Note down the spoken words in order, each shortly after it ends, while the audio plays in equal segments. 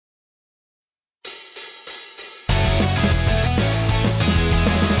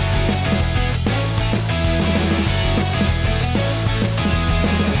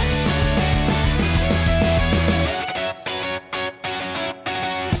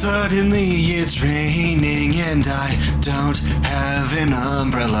Suddenly it's raining and I don't have an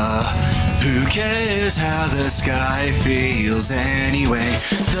umbrella. Who cares how the sky feels anyway?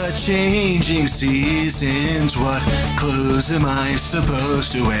 The changing seasons, what clothes am I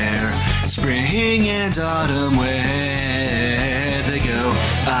supposed to wear? Spring and autumn, where they go?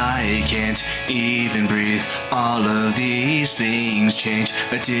 I can't even breathe. All of these things change,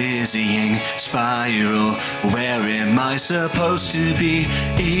 a dizzying spiral. Where am I supposed to be?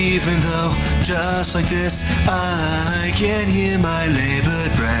 Even though, just like this, I can hear my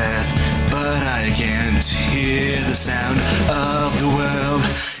labored breath, but I can't hear the sound of the world.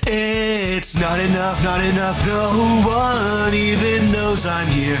 It's not enough, not enough, no one even knows I'm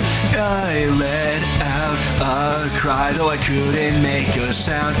here. I let out a cry, though I couldn't make a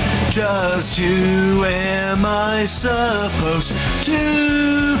sound. Just who am I supposed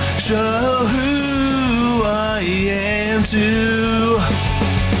to show who I am to?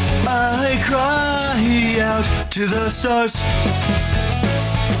 I cry out to the stars.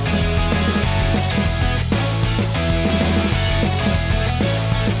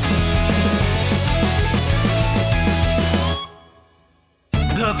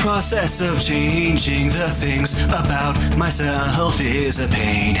 The process of changing the things about myself is a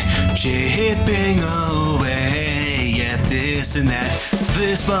pain, chipping away at this and that.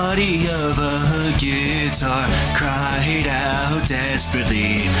 This body of a guitar cried out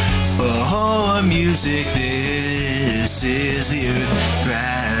desperately for music. This is the earth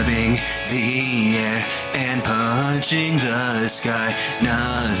grabbing the air and punching the sky.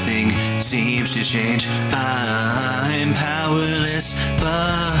 Nothing seems to change. I'm powerless,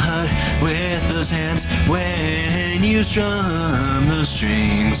 but with those hands, when you strum the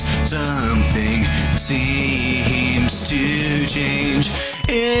strings, something seems to change.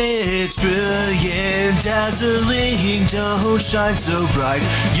 It's brilliant, dazzling, don't shine so bright.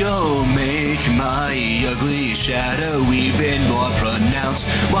 You'll make my ugly shadow even more pronounced.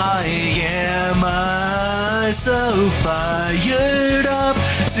 Why am I so fired up,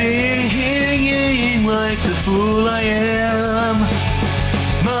 singing like the fool I am?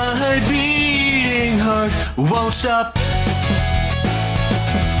 My beating heart won't stop.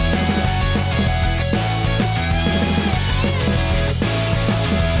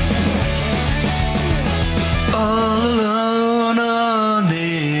 All alone on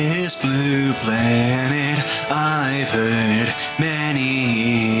this blue planet, I've heard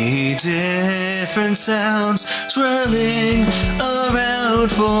many different sounds swirling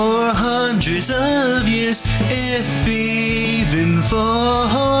around for hundreds of years, if even for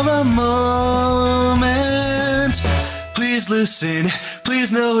a moment. Please listen,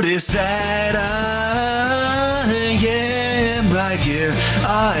 please notice that I am right here.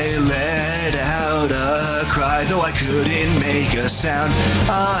 I let out a cry, though I couldn't make a sound.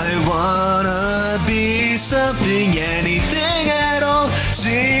 I wanna be something, anything at all,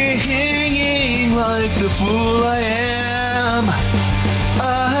 singing like the fool I am.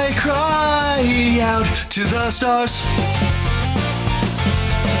 I cry out to the stars.